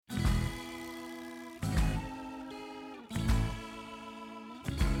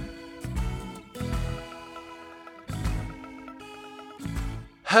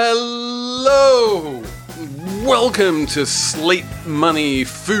Hello! Welcome to Slate Money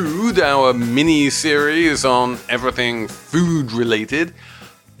Food, our mini-series on everything food-related.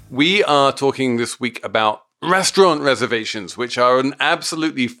 We are talking this week about restaurant reservations, which are an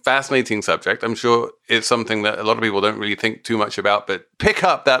absolutely fascinating subject. I'm sure it's something that a lot of people don't really think too much about, but pick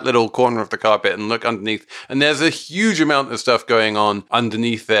up that little corner of the carpet and look underneath, and there's a huge amount of stuff going on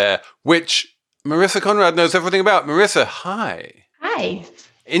underneath there, which Marissa Conrad knows everything about. Marissa, hi. Hi.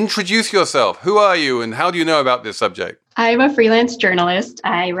 Introduce yourself. Who are you and how do you know about this subject? I'm a freelance journalist.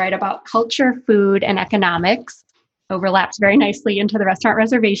 I write about culture, food, and economics. Overlaps very nicely into the restaurant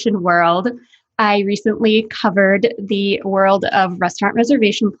reservation world. I recently covered the world of restaurant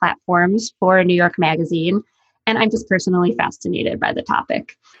reservation platforms for New York Magazine, and I'm just personally fascinated by the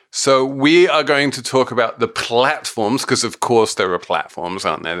topic. So we are going to talk about the platforms, because of course there are platforms,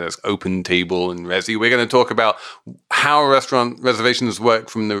 aren't there? There's OpenTable and Resy. We're going to talk about how restaurant reservations work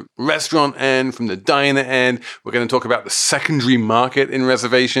from the restaurant end, from the diner end. We're going to talk about the secondary market in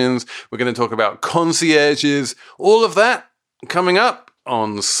reservations. We're going to talk about concierges. All of that coming up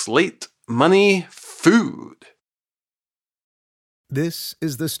on Slate Money Food. This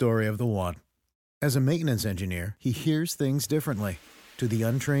is the story of the one. As a maintenance engineer, he hears things differently. To the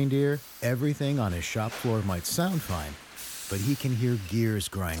untrained ear, everything on his shop floor might sound fine, but he can hear gears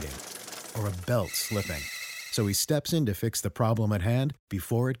grinding or a belt slipping. So he steps in to fix the problem at hand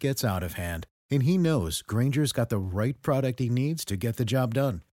before it gets out of hand. And he knows Grainger's got the right product he needs to get the job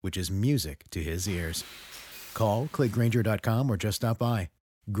done, which is music to his ears. Call, click Grainger.com, or just stop by.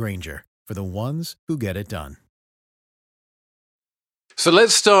 Grainger, for the ones who get it done. So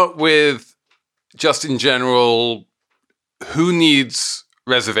let's start with, just in general, who needs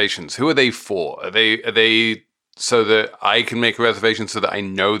reservations? Who are they for? Are they so that I can make a reservation so that I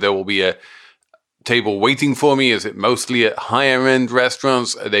know there will be a table waiting for me? Is it mostly at higher end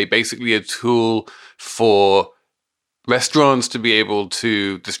restaurants? Are they basically a tool for restaurants to be able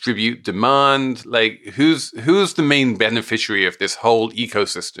to distribute demand? Like, who's the main beneficiary of this whole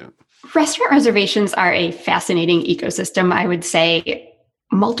ecosystem? Restaurant reservations are a fascinating ecosystem. I would say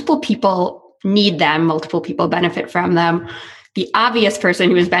multiple people need them, multiple people benefit from them. The obvious person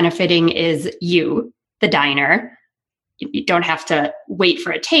who is benefiting is you, the diner. You don't have to wait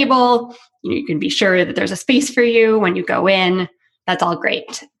for a table. You can be sure that there's a space for you when you go in. That's all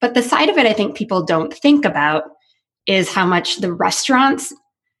great. But the side of it I think people don't think about is how much the restaurants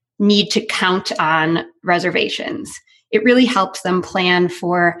need to count on reservations. It really helps them plan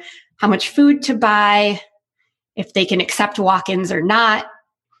for how much food to buy, if they can accept walk-ins or not.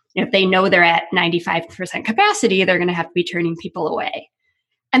 If they know they're at 95% capacity, they're going to have to be turning people away.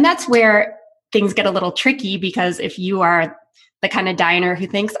 And that's where things get a little tricky, because if you are the kind of diner who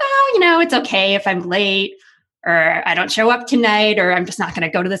thinks, it's okay if I'm late, or I don't show up tonight, or I'm just not going to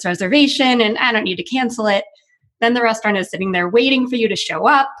go to this reservation and I don't need to cancel it, then the restaurant is sitting there waiting for you to show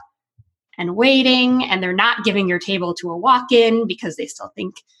up and waiting, and they're not giving your table to a walk-in because they still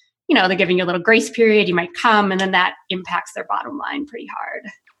think, they're giving you a little grace period, you might come, and then that impacts their bottom line pretty hard.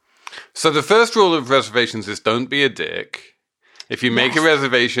 So the first rule of reservations is don't be a dick. If you make a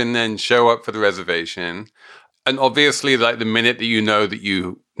reservation, then show up for the reservation. And obviously, like, the minute that you know that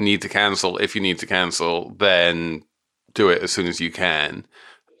you need to cancel, if you need to cancel, then do it as soon as you can.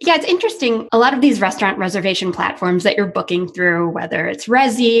 Yeah, it's interesting. A lot of these restaurant reservation platforms that you're booking through, whether it's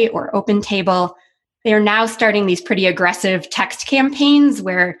Resy or OpenTable, they are now starting these pretty aggressive text campaigns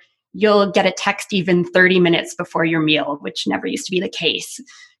where you'll get a text even 30 minutes before your meal, which never used to be the case,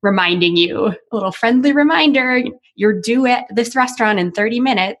 reminding you, a little friendly reminder, you're due at this restaurant in 30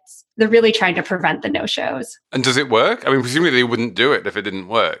 minutes. They're really trying to prevent the no-shows. And does it work? I mean, presumably they wouldn't do it if it didn't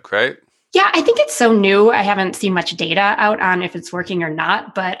work, right? Yeah, I think it's so new. I haven't seen much data out on if it's working or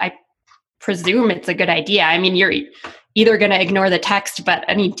not, but I presume it's a good idea. I mean, you're either going to ignore the text, but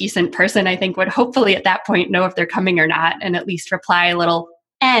any decent person, I think, would hopefully at that point know if they're coming or not, and at least reply a little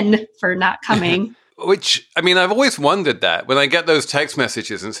N for not coming. Which, I mean, I've always wondered that when I get those text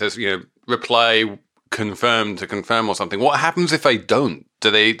messages and it says, reply confirm to confirm or something. What happens if I don't?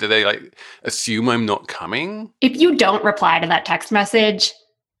 Do they like assume I'm not coming? If you don't reply to that text message,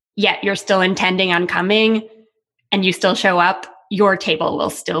 yet you're still intending on coming and you still show up, your table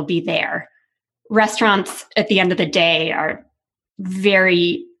will still be there. Restaurants at the end of the day are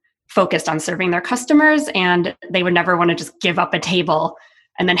very focused on serving their customers, and they would never want to just give up a table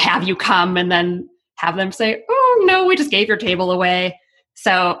and then have you come and then have them say, oh, no, we just gave your table away.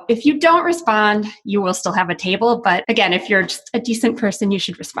 So if you don't respond, you will still have a table. But again, if you're just a decent person, you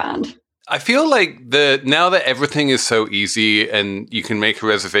should respond. I feel like now that everything is so easy and you can make a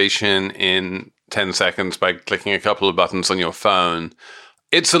reservation in 10 seconds by clicking a couple of buttons on your phone,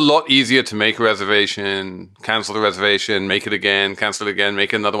 it's a lot easier to make a reservation, cancel the reservation, make it again, cancel it again,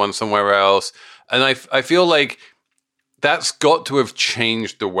 make another one somewhere else. And I feel like that's got to have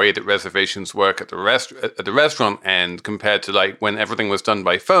changed the way that reservations work at the restaurant end compared to like when everything was done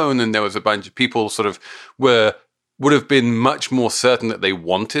by phone and there was a bunch of people sort of would have been much more certain that they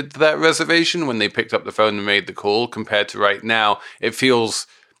wanted that reservation when they picked up the phone and made the call compared to right now. It feels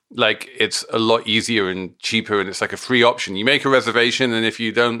like it's a lot easier and cheaper and it's like a free option. You make a reservation and if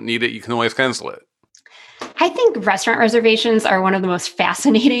you don't need it, you can always cancel it. I think restaurant reservations are one of the most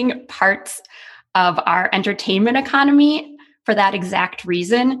fascinating parts of our entertainment economy for that exact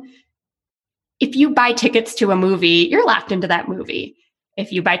reason. If you buy tickets to a movie, you're locked into that movie.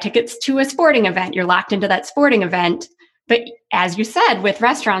 If you buy tickets to a sporting event, you're locked into that sporting event. But as you said, with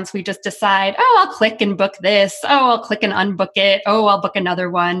restaurants, we just decide, oh, I'll click and book this. Oh, I'll click and unbook it. Oh, I'll book another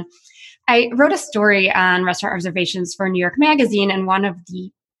one. I wrote a story on restaurant reservations for New York Magazine, and one of the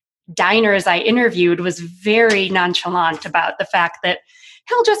diners I interviewed was very nonchalant about the fact that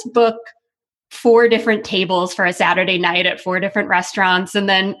he'll just book 4 different tables for a Saturday night at 4 different restaurants, and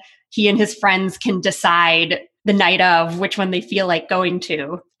then he and his friends can decide the night of which one they feel like going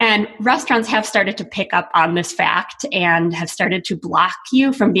to. And restaurants have started to pick up on this fact and have started to block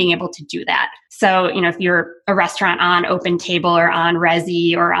you from being able to do that. So, if you're a restaurant on OpenTable or on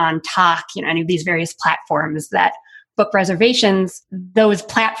Resy or on Tock, any of these various platforms that book reservations, those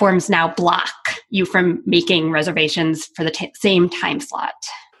platforms now block you from making reservations for the same time slot.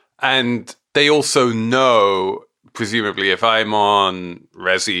 And they also know, presumably, if I'm on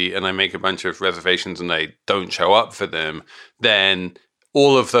Resy and I make a bunch of reservations and they don't show up for them, then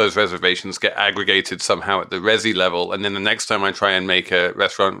all of those reservations get aggregated somehow at the Resy level. And then the next time I try and make a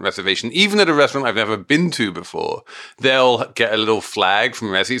restaurant reservation, even at a restaurant I've never been to before, they'll get a little flag from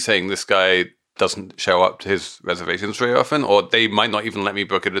Resy saying this guy doesn't show up to his reservations very often, or they might not even let me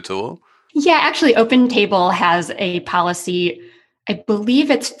book it at all. Yeah, actually, OpenTable has a policy. I believe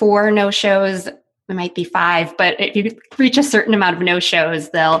it's 4 no-shows. It might be 5, but if you reach a certain amount of no-shows,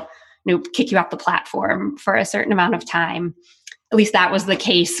 they'll kick you off the platform for a certain amount of time. At least that was the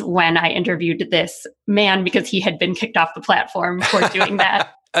case when I interviewed this man, because he had been kicked off the platform for doing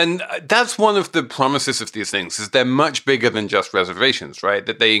that. And that's one of the promises of these things, is they're much bigger than just reservations, right?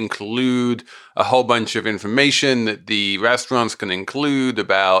 That they include a whole bunch of information that the restaurants can include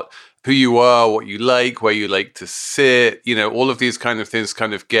about who you are, what you like, where you like to sit. All of these kind of things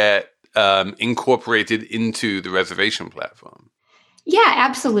kind of get incorporated into the reservation platform. Yeah,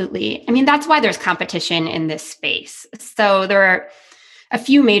 absolutely. I mean, that's why there's competition in this space. So there are a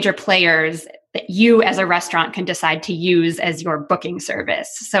few major players that you as a restaurant can decide to use as your booking service.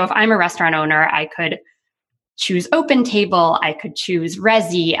 So if I'm a restaurant owner, I could choose OpenTable, I could choose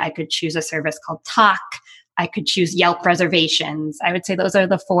Resy, I could choose a service called Tock, I could choose Yelp reservations. I would say those are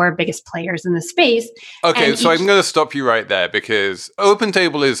the 4 biggest players in the space. Okay, so I'm going to stop you right there, because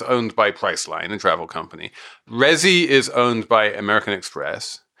OpenTable is owned by Priceline, a travel company. Resy is owned by American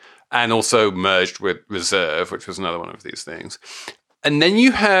Express and also merged with Reserve, which was another one of these things. And then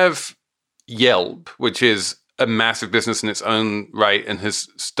you have Yelp, which is a massive business in its own right and has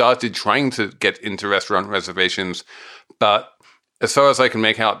started trying to get into restaurant reservations. But as far as I can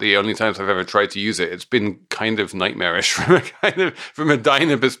make out, the only times I've ever tried to use it, it's been kind of nightmarish from a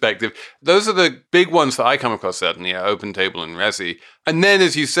diner perspective. Those are the big ones that I come across, certainly, at OpenTable and Resy. And then,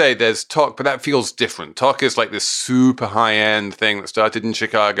 as you say, there's Tock, but that feels different. Tock is like this super high-end thing that started in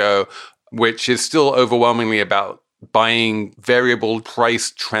Chicago, which is still overwhelmingly about buying variable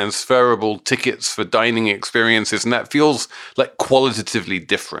price transferable tickets for dining experiences. And that feels like qualitatively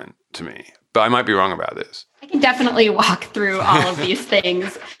different to me. But I might be wrong about this. I can definitely walk through all of these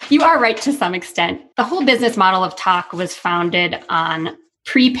things. You are right to some extent. The whole business model of Tock was founded on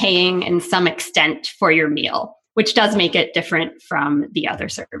prepaying in some extent for your meal, which does make it different from the other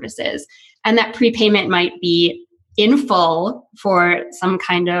services. And that prepayment might be in full for some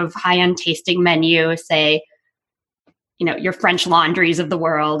kind of high-end tasting menu, say, your French Laundries of the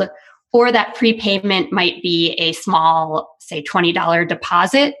world, or that prepayment might be a small, say, $20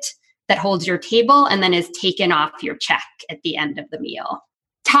 deposit that holds your table and then is taken off your check at the end of the meal.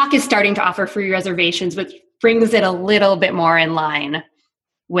 Tock is starting to offer free reservations, which brings it a little bit more in line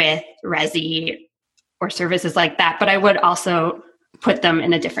with Resy or services like that. But I would also put them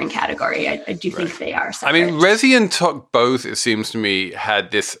in a different category. I do think they are separate. I mean, Resy and Tock both, it seems to me, had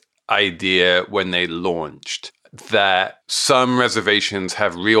this idea when they launched that some reservations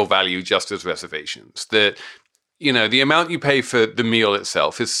have real value just as reservations. That the amount you pay for the meal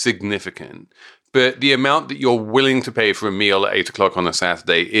itself is significant, But the amount that you're willing to pay for a meal at 8 o'clock on a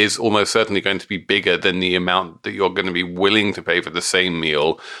Saturday is almost certainly going to be bigger than the amount that you're going to be willing to pay for the same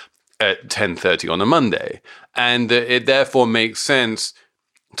meal at 10:30 on a Monday. And it therefore makes sense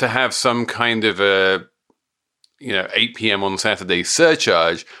to have some kind of a 8 p.m. on Saturday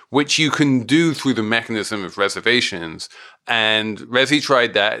surcharge, which you can do through the mechanism of reservations. And Resy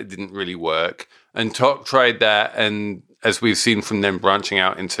tried that. It didn't really work. And Tock tried that. And as we've seen from them branching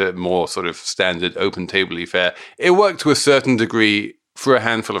out into more sort of standard open table fare, it worked to a certain degree for a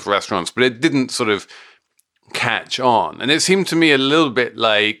handful of restaurants, but it didn't sort of catch on. And it seemed to me a little bit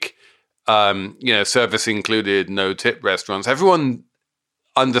like, service included, no tip restaurants. Everyone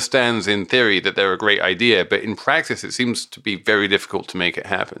understands in theory that they're a great idea, but in practice, it seems to be very difficult to make it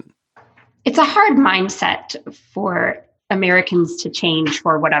happen. It's a hard mindset for Americans to change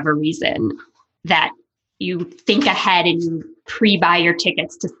for whatever reason, that you think ahead and you pre-buy your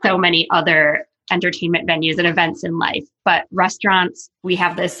tickets to so many other entertainment venues and events in life. But restaurants, we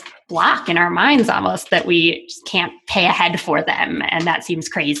have this block in our minds almost that we just can't pay ahead for them. And that seems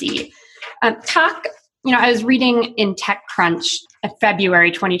crazy. Tock, I was reading in TechCrunch a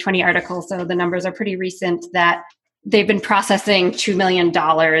February 2020 article, so the numbers are pretty recent, that they've been processing $2 million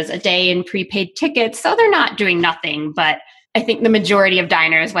a day in prepaid tickets. So they're not doing nothing. But I think the majority of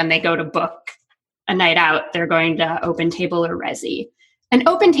diners, when they go to book a night out, they're going to OpenTable or Resy. And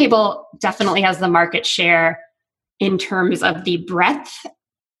OpenTable definitely has the market share in terms of the breadth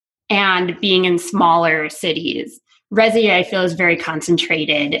and being in smaller cities. Resy, I feel, is very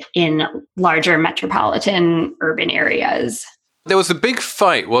concentrated in larger metropolitan urban areas. There was a big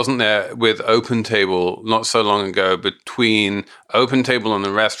fight, wasn't there, with OpenTable not so long ago between OpenTable and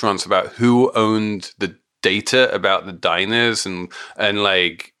the restaurants about who owned the data about the diners and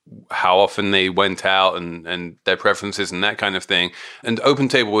like how often they went out and their preferences and that kind of thing. And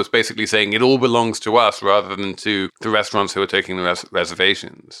OpenTable was basically saying it all belongs to us rather than to the restaurants who are taking the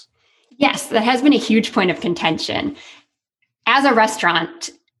reservations. Yes, that has been a huge point of contention. As a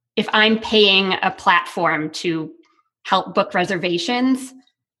restaurant, if I'm paying a platform to help book reservations,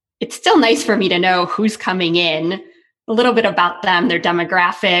 it's still nice for me to know who's coming in, a little bit about them, their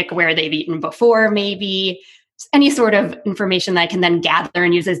demographic, where they've eaten before, maybe any sort of information that I can then gather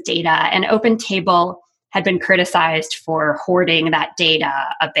and use as data. And OpenTable had been criticized for hoarding that data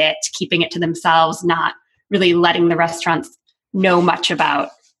a bit, keeping it to themselves, not really letting the restaurants know much about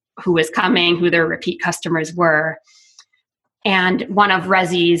who was coming, who their repeat customers were. And one of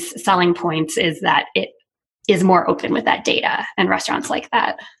Resy's selling points is that it is more open with that data, and restaurants like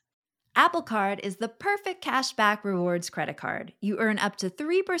that. Apple Card is the perfect cashback rewards credit card. You earn up to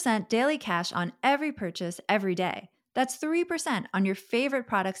 3% daily cash on every purchase every day. That's 3% on your favorite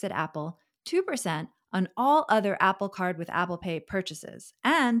products at Apple, 2% on all other Apple Card with Apple Pay purchases,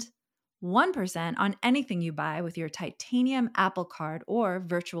 and 1% on anything you buy with your titanium Apple Card or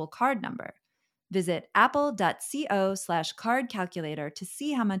virtual card number. Visit apple.co/card calculator to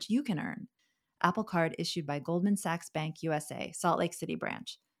see how much you can earn. Apple Card issued by Goldman Sachs Bank USA, Salt Lake City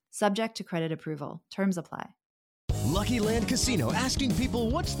branch. Subject to credit approval. Terms apply. Lucky Land Casino, asking people,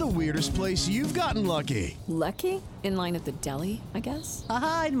 what's the weirdest place you've gotten lucky? Lucky? In line at the deli, I guess?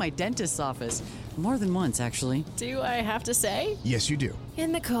 Aha, in my dentist's office. More than once, actually. Do I have to say? Yes, you do.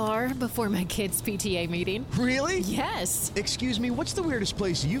 In the car before my kids' PTA meeting. Really? Yes. Excuse me, what's the weirdest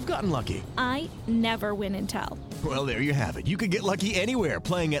place you've gotten lucky? I never win and tell. Well, there you have it. You can get lucky anywhere,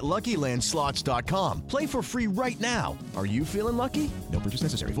 playing at LuckyLandSlots.com. Play for free right now. Are you feeling lucky? No purchase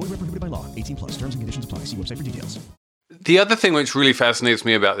necessary. Void where prohibited by law. 18+. Terms and conditions apply. See website for details. The other thing which really fascinates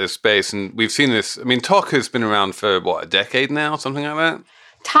me about this space, and we've seen this, Tock has been around for, a decade now, something like that?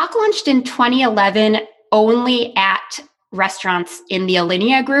 Tock launched in 2011 only at restaurants in the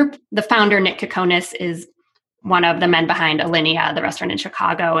Alinea group. The founder, Nick Kokonis, is one of the men behind Alinea, the restaurant in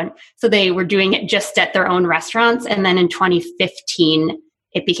Chicago. And so they were doing it just at their own restaurants. And then in 2015,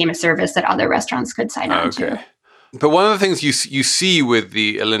 it became a service that other restaurants could sign on to. But one of the things you see with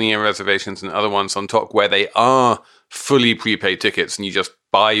the Alinea reservations and other ones on Tock, where they are fully prepaid tickets and you just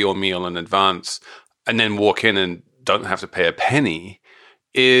buy your meal in advance and then walk in and don't have to pay a penny,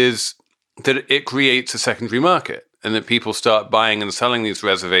 is that it creates a secondary market and that people start buying and selling these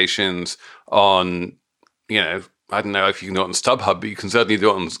reservations on, I don't know if you can do it on StubHub, but you can certainly do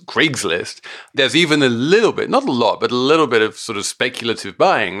it on Craigslist. There's even a little bit, not a lot, but a little bit of sort of speculative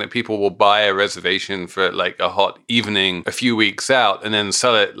buying that people will buy a reservation for like a hot evening a few weeks out and then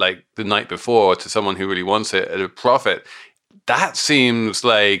sell it like the night before to someone who really wants it at a profit. That seems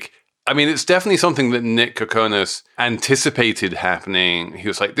like, it's definitely something that Nick Kokonis anticipated happening. He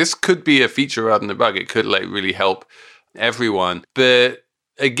was like, this could be a feature rather than a bug. It could like really help everyone. But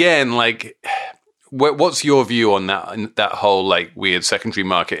again, like, What's your view on that whole like weird secondary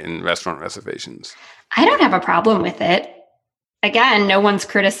market in restaurant reservations? I don't have a problem with it. Again, no one's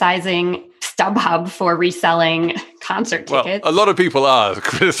criticizing StubHub for reselling concert tickets. Well, a lot of people are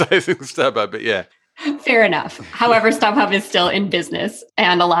criticizing StubHub, but yeah. Fair enough. However, StubHub is still in business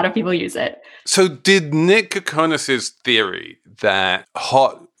and a lot of people use it. So did Nick Kokonas' theory that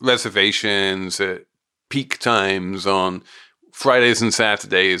hot reservations at peak times on Fridays and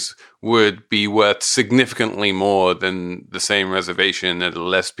Saturdays would be worth significantly more than the same reservation at a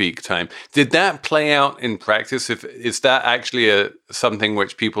less peak time, did that play out in practice? Is that actually something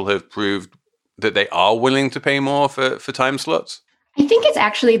which people have proved that they are willing to pay more for time slots? I think it's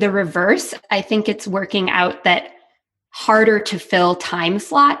actually the reverse. I think it's working out that harder to fill time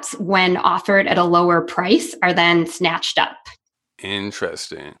slots when offered at a lower price are then snatched up.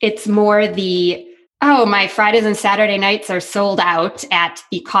 Interesting. It's more my Fridays and Saturday nights are sold out at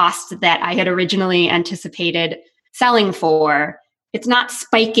the cost that I had originally anticipated selling for. It's not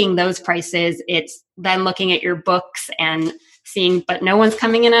spiking those prices. It's then looking at your books and seeing, but no one's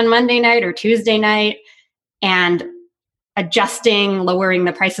coming in on Monday night or Tuesday night, and adjusting, lowering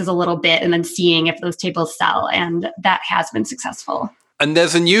the prices a little bit, and then seeing if those tables sell. And that has been successful. And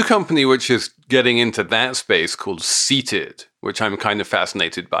there's a new company which is getting into that space called Seated, which I'm kind of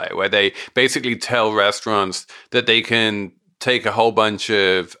fascinated by, where they basically tell restaurants that they can take a whole bunch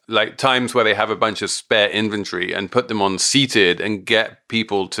of like times where they have a bunch of spare inventory and put them on Seated and get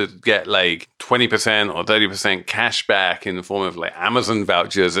people to get like 20% or 30% cash back in the form of like Amazon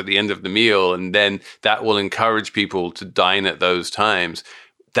vouchers at the end of the meal. And then that will encourage people to dine at those times.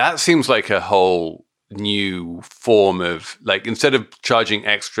 That seems like a whole new form of like, instead of charging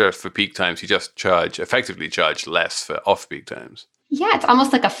extra for peak times, you just effectively charge less for off-peak times. Yeah, it's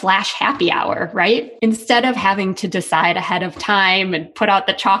almost like a flash happy hour, right? Instead of having to decide ahead of time and put out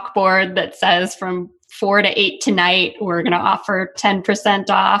the chalkboard that says from 4 to 8 tonight, we're going to offer 10%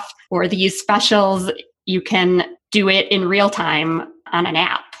 off, or these specials, you can do it in real time on an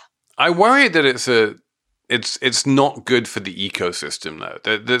app. I worry that it's not good for the ecosystem,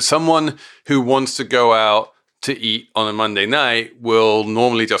 though. That someone who wants to go out to eat on a Monday night will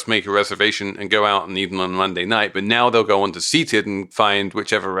normally just make a reservation and go out and eat on a Monday night. But now they'll go onto Seated and find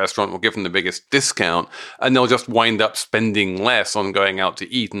whichever restaurant will give them the biggest discount, and they'll just wind up spending less on going out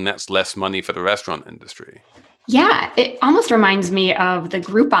to eat, and that's less money for the restaurant industry. Yeah, it almost reminds me of the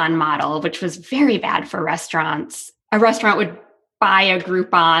Groupon model, which was very bad for restaurants. A restaurant would buy a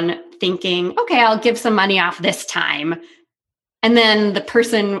Groupon thinking, okay, I'll give some money off this time. And then the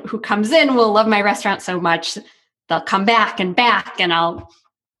person who comes in will love my restaurant so much, they'll come back, and I'll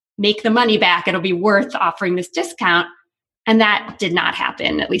make the money back. It'll be worth offering this discount. And that did not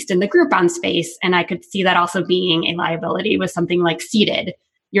happen, at least in the Groupon space. And I could see that also being a liability with something like Seated.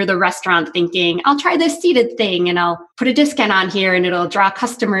 You're the restaurant thinking, I'll try this Seated thing and I'll put a discount on here and it'll draw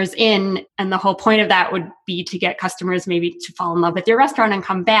customers in. And the whole point of that would be to get customers maybe to fall in love with your restaurant and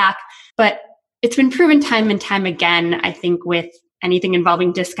come back. But it's been proven time and time again, I think, with anything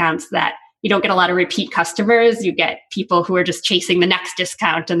involving discounts, that you don't get a lot of repeat customers. You get people who are just chasing the next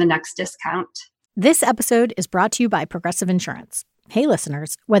discount and the next discount. This episode is brought to you by Progressive Insurance. Hey,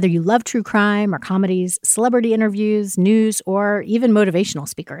 listeners, whether you love true crime or comedies, celebrity interviews, news, or even motivational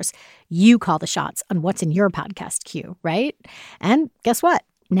speakers, you call the shots on what's in your podcast queue, right? And guess what?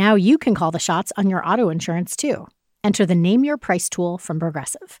 Now you can call the shots on your auto insurance, too. Enter the Name Your Price tool from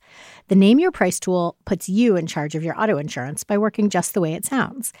Progressive. The Name Your Price tool puts you in charge of your auto insurance by working just the way it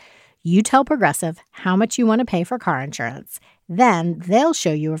sounds. You tell Progressive how much you want to pay for car insurance. Then they'll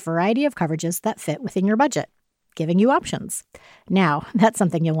show you a variety of coverages that fit within your budget, giving you options. Now, that's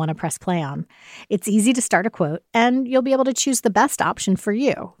something you'll want to press play on. It's easy to start a quote, and you'll be able to choose the best option for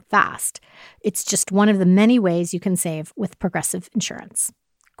you fast. It's just one of the many ways you can save with Progressive Insurance.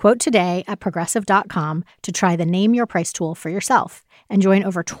 Quote today at Progressive.com to try the Name Your Price tool for yourself and join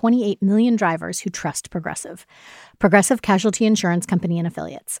over 28 million drivers who trust Progressive. Progressive Casualty Insurance Company and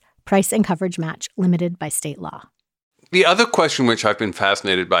Affiliates. Price and coverage match limited by state law. The other question which I've been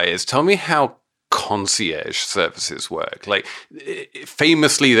fascinated by is, tell me how concierge services work. Like,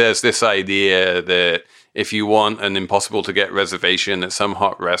 famously, there's this idea that if you want an impossible to get reservation at some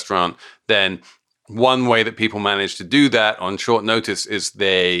hot restaurant, then one way that people manage to do that on short notice is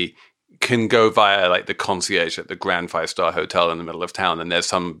they can go via like the concierge at the Grand 5-star hotel in the middle of town, and there's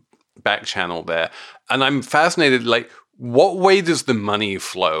some back channel there. And I'm fascinated, like, what way does the money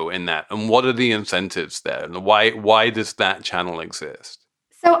flow in that, and what are the incentives there, and why does that channel exist?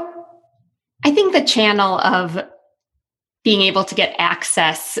 So I think the channel of being able to get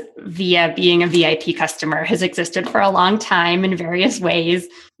access via being a VIP customer has existed for a long time in various ways.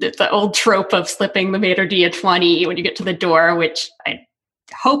 It's the old trope of slipping the maitre d' a 20 when you get to the door, which I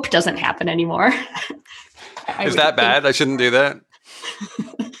hope doesn't happen anymore. Is that bad? I shouldn't do that?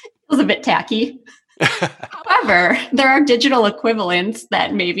 It was a bit tacky. However, there are digital equivalents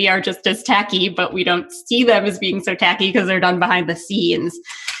that maybe are just as tacky, but we don't see them as being so tacky because they're done behind the scenes.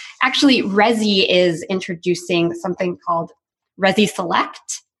 Actually, Resy is introducing something called Resy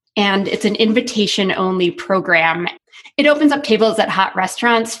Select, and it's an invitation-only program. It opens up tables at hot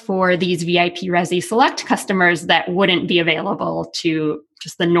restaurants for these VIP Resy Select customers that wouldn't be available to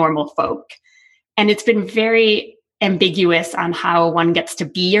just the normal folk. And it's been very ambiguous on how one gets to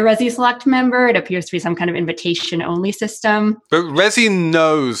be a Resy Select member. It appears to be some kind of invitation-only system. But Resy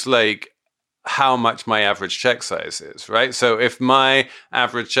knows, like, how much my average check size is, right? So if my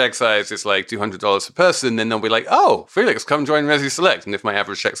average check size is like $200 a person, then they'll be like, oh, Felix, come join Resy Select. And if my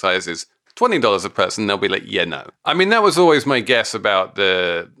average check size is $20 a person, they'll be like, yeah, no. I mean, that was always my guess about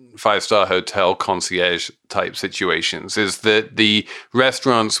the 5-star hotel concierge type situations, is that the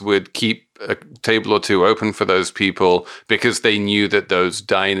restaurants would keep a table or two open for those people because they knew that those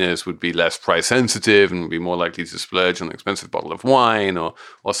diners would be less price sensitive and would be more likely to splurge on an expensive bottle of wine or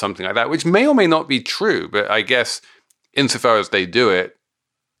something like that, which may or may not be true. But I guess insofar as they do it,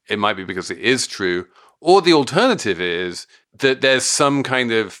 it might be because it is true. Or the alternative is that there's some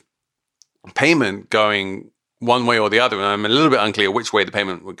kind of payment going one way or the other. And I'm a little bit unclear which way the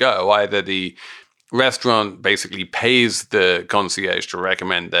payment would go. Either the restaurant basically pays the concierge to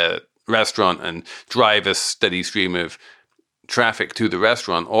recommend their restaurant and drive a steady stream of traffic to the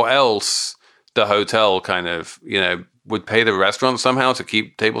restaurant, or else the hotel kind of, would pay the restaurant somehow to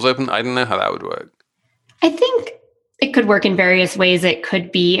keep tables open. I don't know how that would work. I think it could work in various ways. It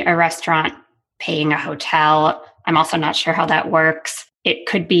could be a restaurant paying a hotel. I'm also not sure how that works. It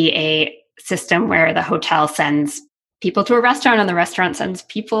could be a system where the hotel sends people to a restaurant and the restaurant sends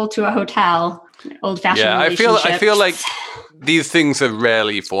people to a hotel. Old-fashioned relationships. I feel like these things are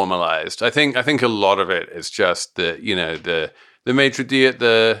rarely formalized. I think a lot of it is just the maitre d' at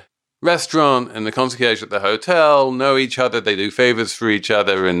the restaurant and the concierge at the hotel know each other. They do favors for each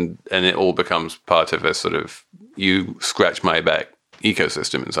other, and it all becomes part of a sort of you scratch my back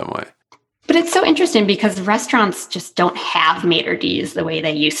ecosystem in some way. But it's so interesting because restaurants just don't have maitre d's the way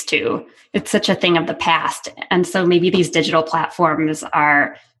they used to. It's such a thing of the past. And so maybe these digital platforms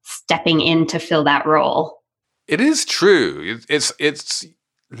are stepping in to fill that role. It is true. It's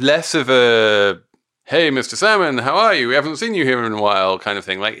less of a, hey, Mr. Salmon, how are you? We haven't seen you here in a while kind of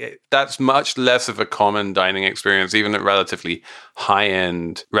thing. That's much less of a common dining experience, even at relatively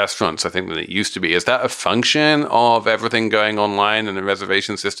high-end restaurants, I think, than it used to be. Is that a function of everything going online and the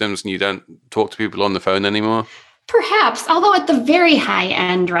reservation systems and you don't talk to people on the phone anymore? Perhaps, although at the very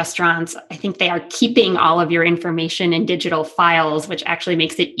high-end restaurants, I think they are keeping all of your information in digital files, which actually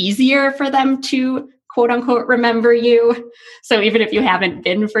makes it easier for them to quote-unquote remember you. So even if you haven't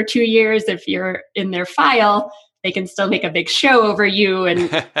been for 2 years, if you're in their file, they can still make a big show over you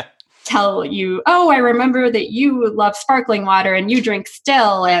and tell you, oh, I remember that you love sparkling water and you drink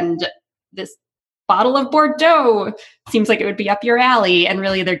still, and this bottle of Bordeaux seems like it would be up your alley. And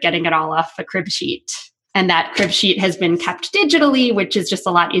really, they're getting it all off a crib sheet. And that crib sheet has been kept digitally, which is just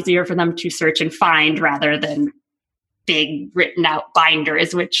a lot easier for them to search and find rather than big written out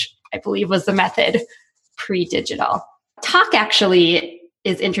binders, which I believe was the method pre-digital. Tock actually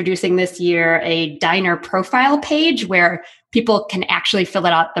is introducing this year a diner profile page where people can actually fill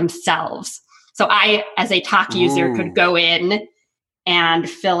it out themselves. So I, as a Tock user, could go in and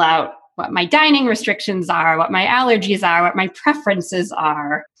fill out what my dining restrictions are, what my allergies are, what my preferences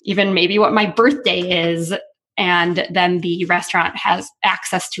are, even maybe what my birthday is. And then the restaurant has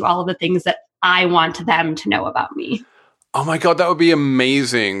access to all of the things that I want them to know about me. Oh my God, that would be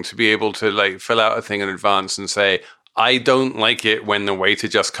amazing to be able to fill out a thing in advance and say, I don't like it when the waiter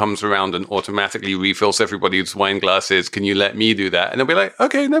just comes around and automatically refills everybody's wine glasses. Can you let me do that? And they'll be like,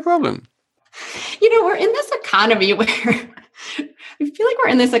 okay, no problem. We're in this economy where I feel like we're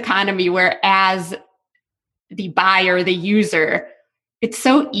in this economy where as the buyer, the user, it's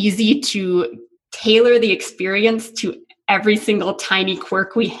so easy to tailor the experience to every single tiny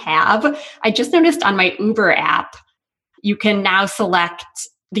quirk we have. I just noticed on my Uber app, you can now select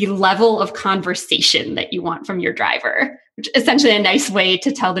the level of conversation that you want from your driver, which is essentially a nice way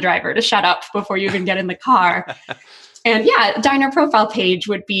to tell the driver to shut up before you even get in the car. And yeah, diner profile page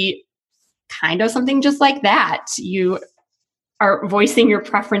would be kind of something just like that. You are voicing your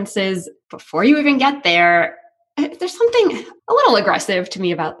preferences before you even get there. There's something a little aggressive to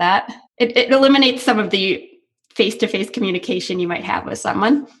me about that. It eliminates some of the face-to-face communication you might have with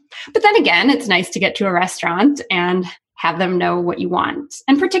someone. But then again, it's nice to get to a restaurant and have them know what you want.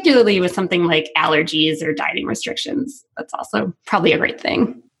 And particularly with something like allergies or dining restrictions, that's also probably a great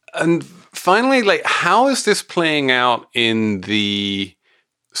thing. And finally, like, how is this playing out in the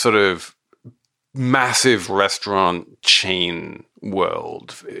sort of massive restaurant chain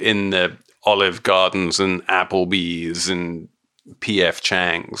world, in the Olive Gardens and Applebee's and P.F.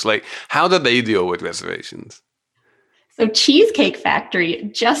 Chang's? Like, how do they deal with reservations? So Cheesecake Factory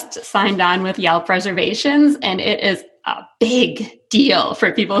just signed on with Yelp reservations, and it is a big deal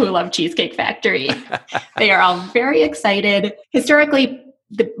for people who love Cheesecake Factory. They are all very excited. Historically,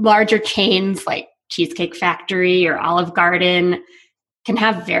 the larger chains like Cheesecake Factory or Olive Garden can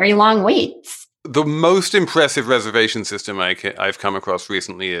have very long waits. The most impressive reservation system I've come across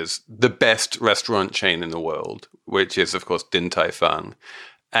recently is the best restaurant chain in the world, which is, of course, Din Tai Fung.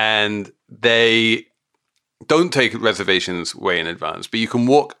 And they don't take reservations way in advance, but you can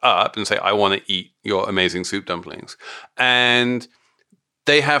walk up and say, I want to eat your amazing soup dumplings. And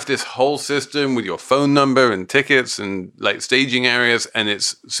they have this whole system with your phone number and tickets and like staging areas. And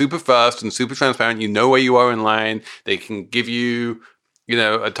it's super fast and super transparent. You know where you are in line. They can give you,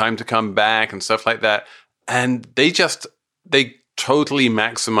 a time to come back and stuff like that. And they totally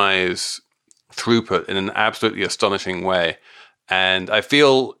maximize throughput in an absolutely astonishing way. And I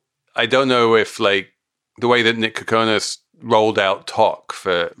don't know if like the way that Nick Kokonas rolled out Tock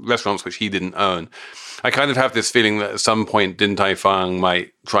for restaurants which he didn't own, I kind of have this feeling that at some point Din Tai Fung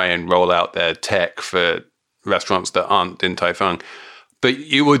might try and roll out their tech for restaurants that aren't Din Tai Fung. But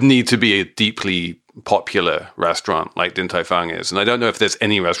it would need to be a deeply popular restaurant like Din Tai Fung is. And I don't know if there's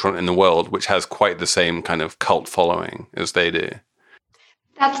any restaurant in the world which has quite the same kind of cult following as they do.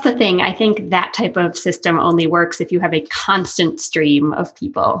 That's the thing. I think that type of system only works if you have a constant stream of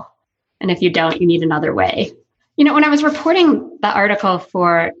people. And if you don't, you need another way. When I was reporting the article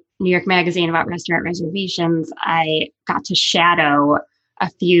for New York Magazine about restaurant reservations, I got to shadow a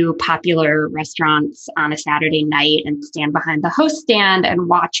few popular restaurants on a Saturday night and stand behind the host stand and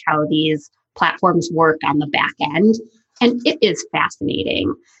watch how these platforms work on the back end. And it is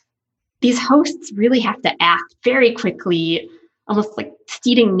fascinating. These hosts really have to act very quickly, almost like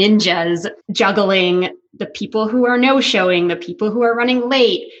seating ninjas, juggling the people who are no-showing, the people who are running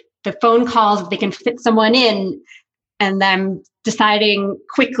late, the phone calls, if they can fit someone in, and then deciding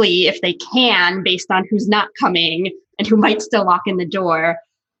quickly if they can based on who's not coming and who might still walk in the door.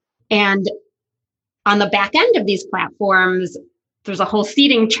 And on the back end of these platforms, there's a whole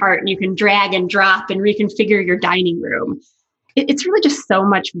seating chart and you can drag and drop and reconfigure your dining room. It's really just so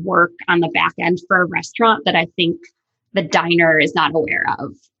much work on the back end for a restaurant that I think the diner is not aware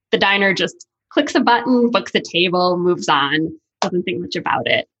of. The diner just clicks a button, books a table, moves on, doesn't think much about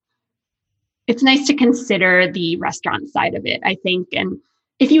it. It's nice to consider the restaurant side of it, I think. And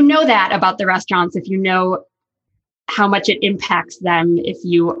if you know that about the restaurants, if you know how much it impacts them if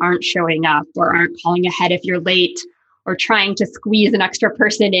you aren't showing up or aren't calling ahead if you're late or trying to squeeze an extra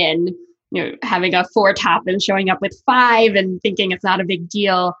person in, having a 4-top and showing up with 5 and thinking it's not a big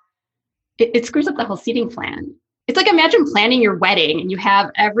deal, it screws up the whole seating plan. It's like, imagine planning your wedding and you have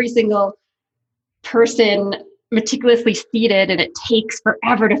every single person meticulously seated and it takes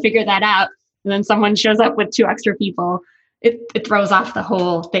forever to figure that out. And then someone shows up with 2 extra people. It throws off the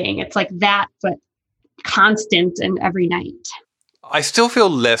whole thing. It's like that, but constant and every night. I still feel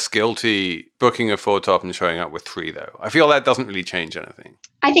less guilty booking a 4-top and showing up with 3, though. I feel that doesn't really change anything.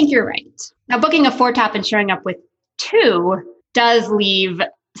 I think you're right. Now, booking a 4-top and showing up with 2 does leave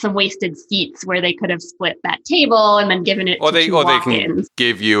some wasted seats where they could have split that table and then given it to 2 walk-ins. They can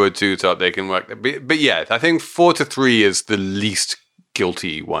give you a 2-top. They can work. But yeah, I think 4 to 3 is the least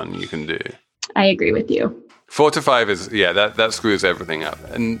guilty one you can do. I agree with you. 4 to 5 is, that screws everything up.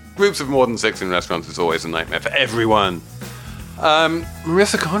 And groups of more than 6 in restaurants is always a nightmare for everyone.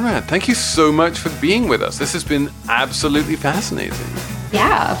 Marissa Conrad, thank you so much for being with us. This has been absolutely fascinating.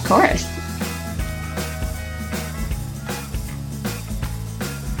 Yeah, of course.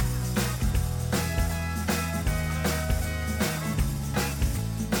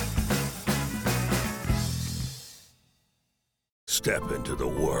 Step into the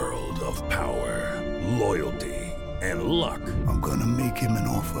world of power, loyalty, and luck. I'm gonna make him an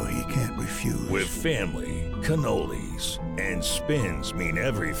offer he can't refuse. With family, cannolis, and spins mean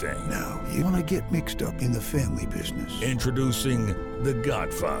everything. Now, you wanna get mixed up in the family business. Introducing The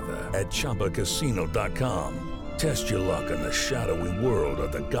Godfather at ChumbaCasino.com. Test your luck in the shadowy world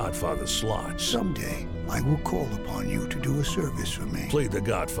of The Godfather slot. Someday, I will call upon you to do a service for me. Play The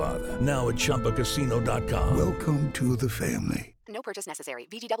Godfather now at ChumbaCasino.com. Welcome to the family. No No purchase necessary.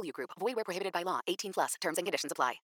 VGW Group. Void where prohibited by law. 18+. Terms and conditions apply.